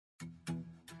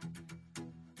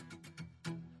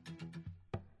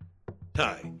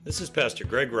Hi, this is Pastor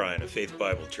Greg Ryan of Faith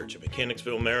Bible Church in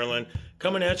Mechanicsville, Maryland,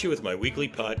 coming at you with my weekly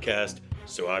podcast,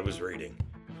 So I Was Reading.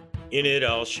 In it,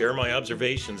 I'll share my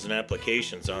observations and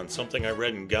applications on something I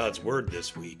read in God's Word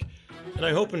this week, and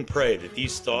I hope and pray that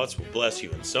these thoughts will bless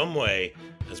you in some way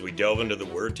as we delve into the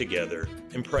Word together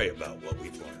and pray about what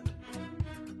we've learned.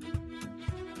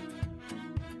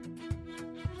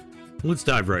 Let's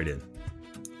dive right in.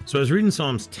 So I was reading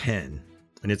Psalms 10,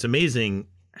 and it's amazing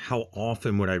how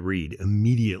often what I read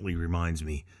immediately reminds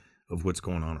me of what's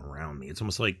going on around me. It's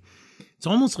almost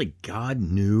like God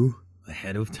knew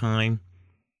ahead of time.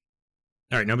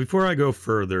 All right, now before I go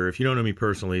further, if you don't know me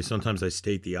personally, sometimes I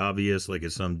state the obvious, like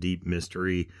it's some deep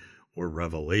mystery or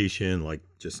revelation, like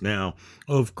just now.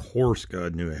 Of course,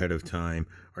 God knew ahead of time.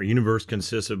 Our universe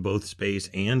consists of both space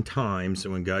and time,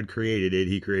 so when God created it,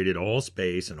 he created all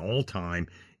space and all time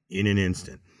in an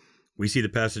instant. We see the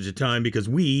passage of time because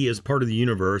we, as part of the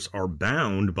universe, are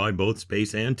bound by both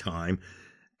space and time.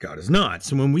 God is not.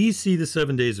 So when we see the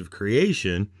 7 days of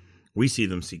creation, we see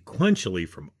them sequentially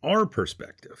from our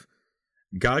perspective.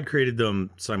 God created them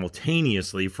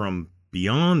simultaneously from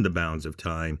beyond the bounds of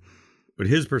time, but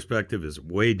his perspective is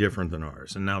way different than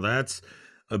ours. And now that's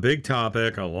a big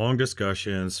topic, a long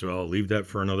discussion, so I'll leave that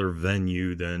for another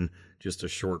venue than just a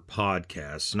short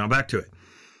podcast. So now back to it.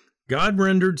 God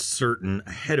rendered certain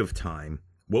ahead of time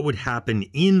what would happen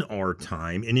in our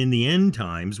time and in the end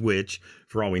times, which,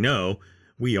 for all we know,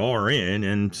 we are in,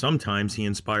 and sometimes he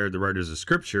inspired the writers of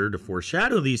Scripture to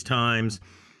foreshadow these times,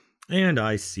 and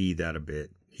I see that a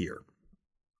bit here.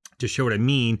 To show what I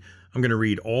mean, I'm going to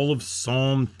read all of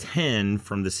Psalm 10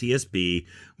 from the CSB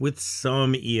with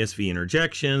some ESV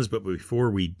interjections, but before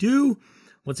we do,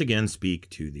 let's again speak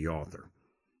to the author.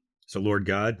 So, Lord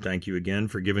God, thank you again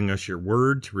for giving us your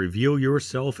word to reveal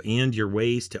yourself and your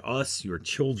ways to us, your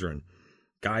children.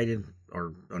 Guide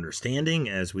our understanding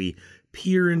as we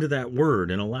peer into that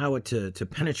word and allow it to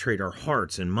penetrate our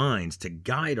hearts and minds, to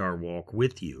guide our walk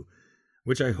with you,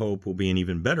 which I hope will be an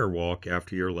even better walk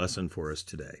after your lesson for us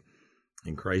today.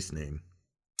 In Christ's name,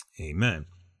 amen.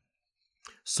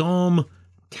 Psalm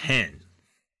 10.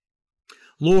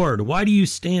 Lord, why do you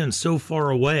stand so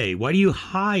far away? Why do you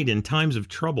hide in times of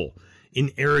trouble? In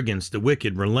arrogance, the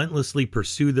wicked relentlessly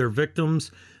pursue their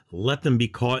victims. Let them be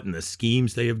caught in the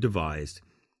schemes they have devised.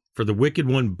 For the wicked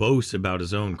one boasts about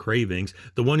his own cravings.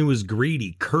 The one who is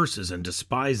greedy curses and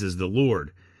despises the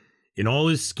Lord. In all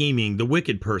his scheming, the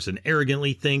wicked person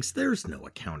arrogantly thinks there's no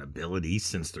accountability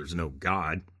since there's no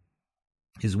God.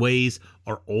 His ways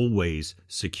are always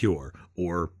secure,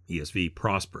 or ESV,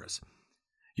 prosperous.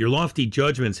 Your lofty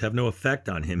judgments have no effect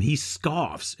on him. He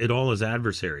scoffs at all his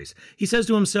adversaries. He says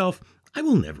to himself, I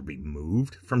will never be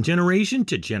moved. From generation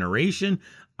to generation,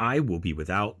 I will be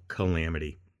without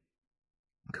calamity.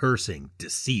 Cursing,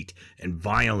 deceit, and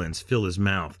violence fill his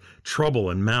mouth. Trouble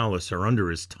and malice are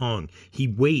under his tongue. He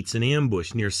waits in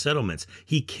ambush near settlements.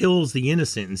 He kills the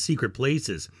innocent in secret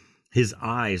places. His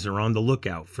eyes are on the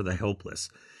lookout for the helpless.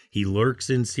 He lurks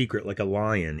in secret like a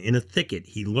lion. In a thicket,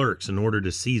 he lurks in order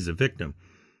to seize a victim.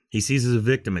 He seizes a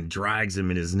victim and drags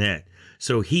him in his net.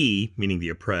 So he, meaning the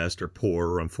oppressed or poor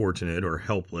or unfortunate or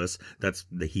helpless, that's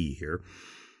the he here.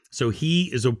 So he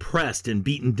is oppressed and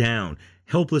beaten down.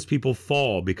 Helpless people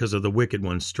fall because of the wicked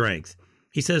one's strength.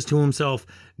 He says to himself,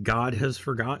 God has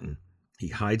forgotten. He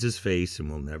hides his face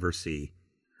and will never see.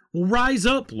 Well, rise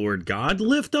up, Lord God.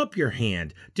 Lift up your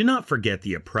hand. Do not forget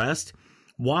the oppressed.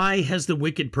 Why has the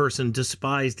wicked person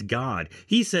despised God?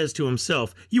 He says to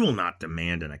himself, you will not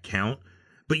demand an account.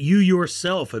 But you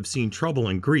yourself have seen trouble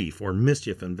and grief, or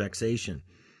mischief and vexation,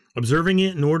 observing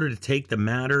it in order to take the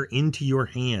matter into your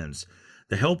hands.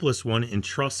 The helpless one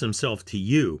entrusts himself to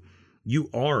you. You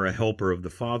are a helper of the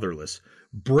fatherless.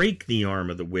 Break the arm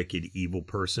of the wicked, evil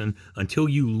person until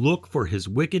you look for his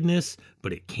wickedness,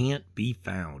 but it can't be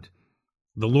found.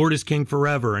 The Lord is king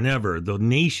forever and ever. The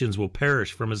nations will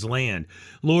perish from his land.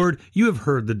 Lord, you have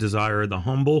heard the desire of the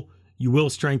humble. You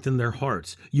will strengthen their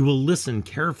hearts. You will listen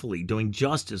carefully, doing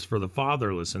justice for the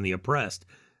fatherless and the oppressed,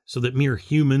 so that mere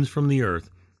humans from the earth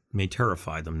may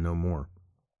terrify them no more.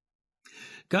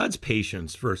 God's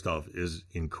patience, first off, is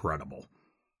incredible.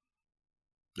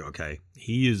 Okay,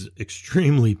 he is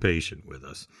extremely patient with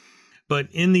us. But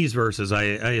in these verses, I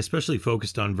especially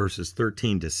focused on verses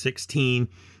 13 to 16,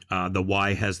 the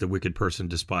why has the wicked person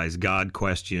despised God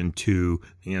question, to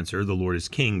the answer, the Lord is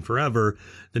king forever,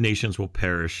 the nations will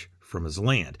perish from his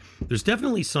land. There's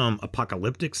definitely some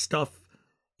apocalyptic stuff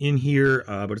in here,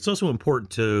 but it's also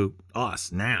important to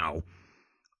us now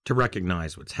to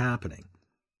recognize what's happening.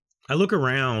 I look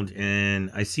around and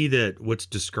I see that what's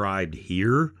described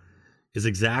here is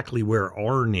exactly where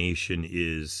our nation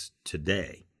is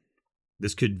today.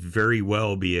 This could very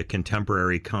well be a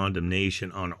contemporary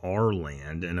condemnation on our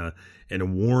land and a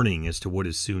warning as to what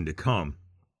is soon to come.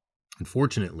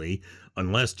 Unfortunately,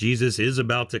 unless Jesus is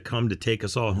about to come to take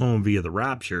us all home via the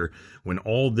rapture, when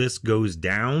all this goes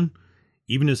down,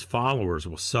 even his followers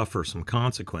will suffer some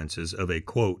consequences of a,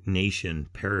 quote, nation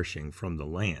perishing from the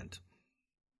land.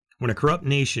 When a corrupt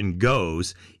nation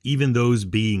goes, even those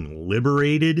being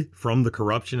liberated from the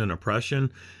corruption and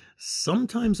oppression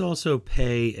sometimes also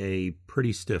pay a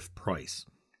pretty stiff price.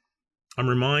 I'm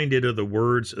reminded of the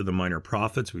words of the minor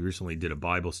prophets. We recently did a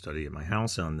Bible study at my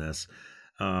house on this,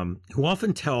 who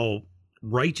often tell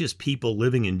righteous people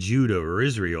living in Judah or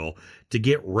Israel to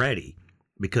get ready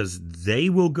because they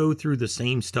will go through the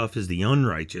same stuff as the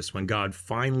unrighteous when God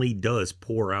finally does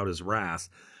pour out his wrath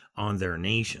on their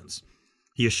nations.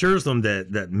 He assures them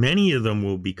that many of them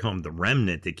will become the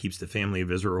remnant that keeps the family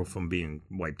of Israel from being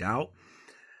wiped out,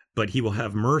 but he will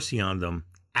have mercy on them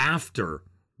after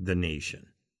the nation,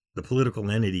 the political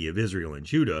entity of Israel and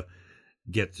Judah,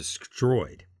 get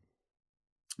destroyed.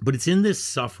 But it's in this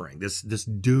suffering, this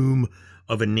doom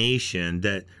of a nation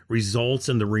that results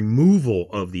in the removal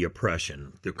of the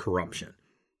oppression, the corruption.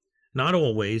 Not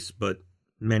always, but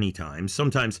many times.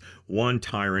 Sometimes one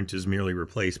tyrant is merely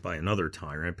replaced by another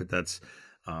tyrant, but that's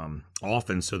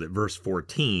often so that verse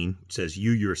 14 says,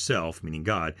 "You yourself," meaning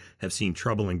God, "have seen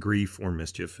trouble and grief or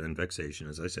mischief and vexation,"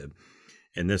 as I said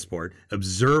in this part,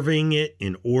 "observing it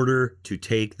in order to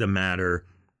take the matter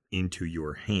into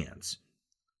your hands."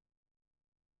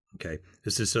 Okay,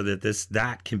 this is so that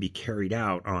that can be carried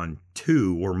out on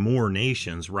two or more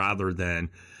nations rather than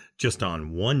just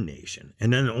on one nation.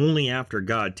 And then only after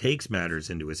God takes matters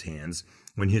into his hands,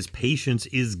 when his patience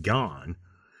is gone,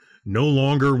 no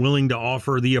longer willing to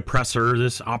offer the oppressor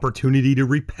this opportunity to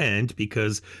repent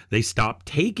because they stopped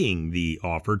taking the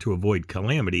offer to avoid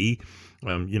calamity,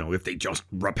 if they just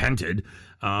repented,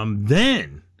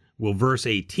 then will verse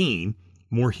 18,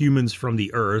 "More humans from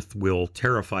the earth will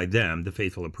terrify them, the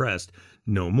faithful oppressed,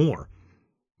 no more."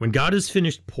 When God has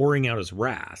finished pouring out his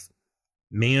wrath,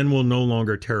 man will no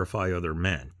longer terrify other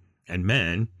men, and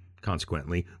men,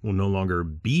 consequently, will no longer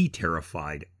be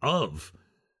terrified of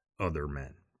other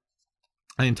men.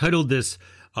 I entitled this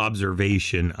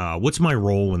observation, "What's my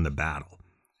role in the battle?"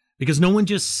 Because no one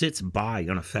just sits by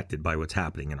unaffected by what's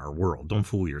happening in our world. Don't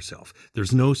fool yourself.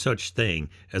 There's no such thing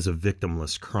as a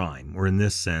victimless crime, or in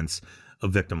this sense, a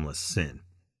victimless sin.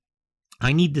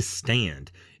 I need to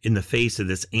stand in the face of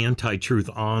this anti-truth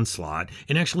onslaught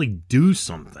and actually do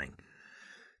something.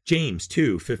 James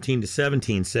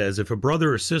 2:15-17 says, "If a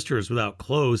brother or sister is without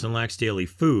clothes and lacks daily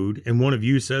food, and one of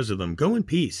you says to them, 'Go in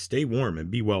peace, stay warm, and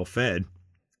be well fed,'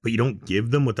 but you don't give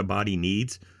them what the body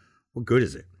needs, what good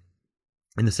is it?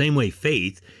 In the same way,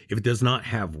 faith, if it does not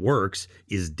have works,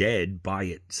 is dead by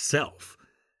itself."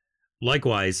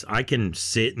 Likewise, I can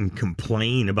sit and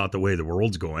complain about the way the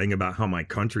world's going, about how my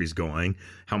country's going,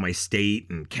 how my state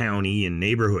and county and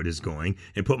neighborhood is going,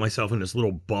 and put myself in this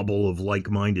little bubble of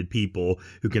like-minded people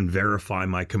who can verify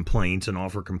my complaints and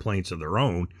offer complaints of their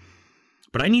own.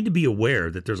 But I need to be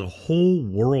aware that there's a whole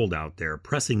world out there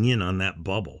pressing in on that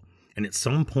bubble. And at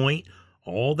some point,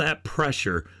 all that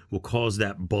pressure will cause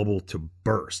that bubble to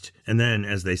burst. And then,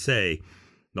 as they say,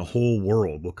 the whole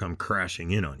world will come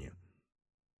crashing in on you.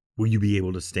 Will you be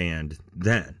able to stand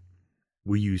then?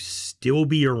 Will you still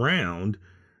be around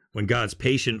when God's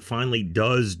patience finally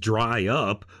does dry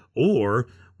up? Or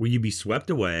will you be swept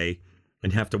away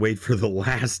and have to wait for the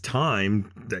last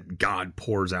time that God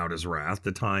pours out his wrath,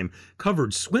 the time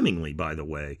covered swimmingly, by the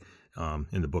way,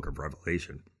 in the book of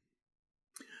Revelation?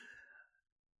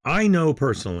 I know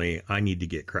personally I need to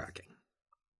get cracking.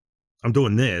 I'm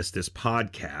doing this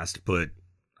podcast, but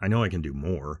I know I can do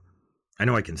more. I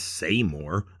know I can say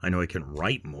more. I know I can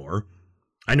write more.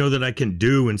 I know that I can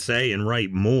do and say and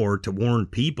write more to warn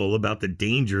people about the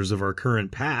dangers of our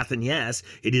current path. And yes,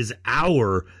 it is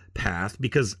our path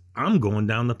because I'm going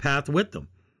down the path with them.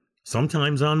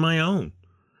 Sometimes on my own,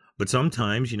 but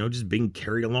sometimes, just being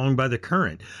carried along by the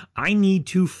current. I need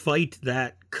to fight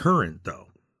that current though,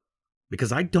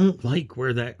 because I don't like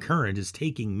where that current is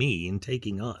taking me and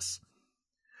taking us.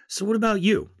 So what about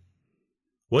you?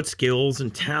 What skills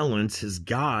and talents has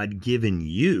God given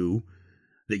you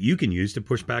that you can use to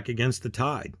push back against the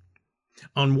tide?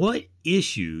 On what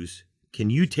issues can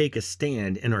you take a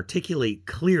stand and articulate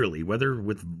clearly, whether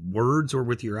with words or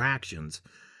with your actions,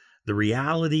 the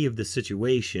reality of the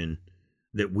situation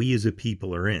that we as a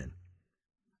people are in?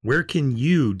 Where can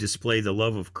you display the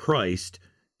love of Christ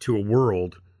to a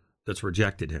world that's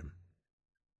rejected him?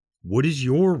 What is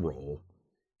your role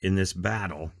in this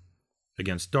battle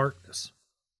against darkness?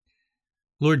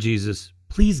 Lord Jesus,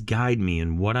 Please guide me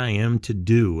in what I am to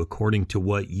do according to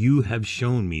what you have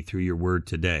shown me through your word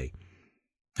today.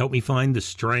 Help me find the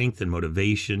strength and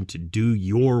motivation to do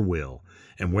your will.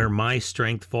 And where my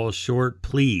strength falls short,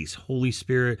 please, Holy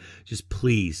Spirit, just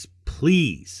please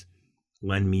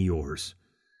lend me yours.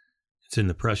 It's in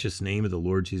the precious name of the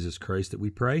Lord Jesus Christ that we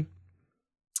pray.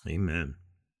 Amen.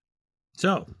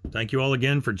 So, thank you all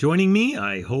again for joining me.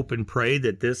 I hope and pray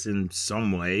that this in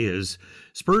some way has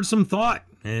spurred some thought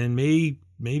and maybe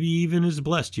even has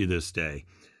blessed you this day.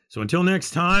 So until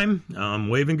next time, I'm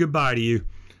waving goodbye to you.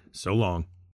 So long.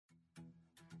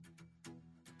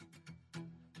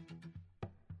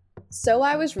 So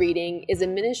I Was Reading is a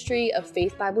ministry of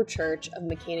Faith Bible Church of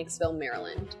Mechanicsville,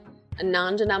 Maryland, a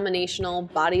non-denominational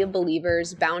body of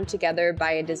believers bound together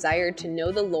by a desire to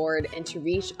know the Lord and to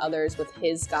reach others with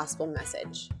His gospel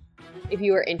message. If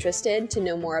you are interested to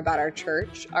know more about our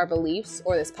church, our beliefs,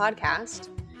 or this podcast,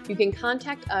 you can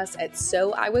contact us at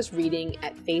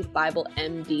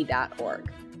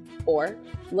soiwasreading@faithbiblemd.org or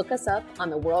look us up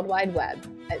on the World Wide Web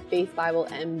at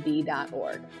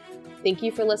faithbiblemd.org. Thank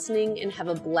you for listening and have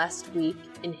a blessed week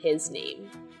in His name.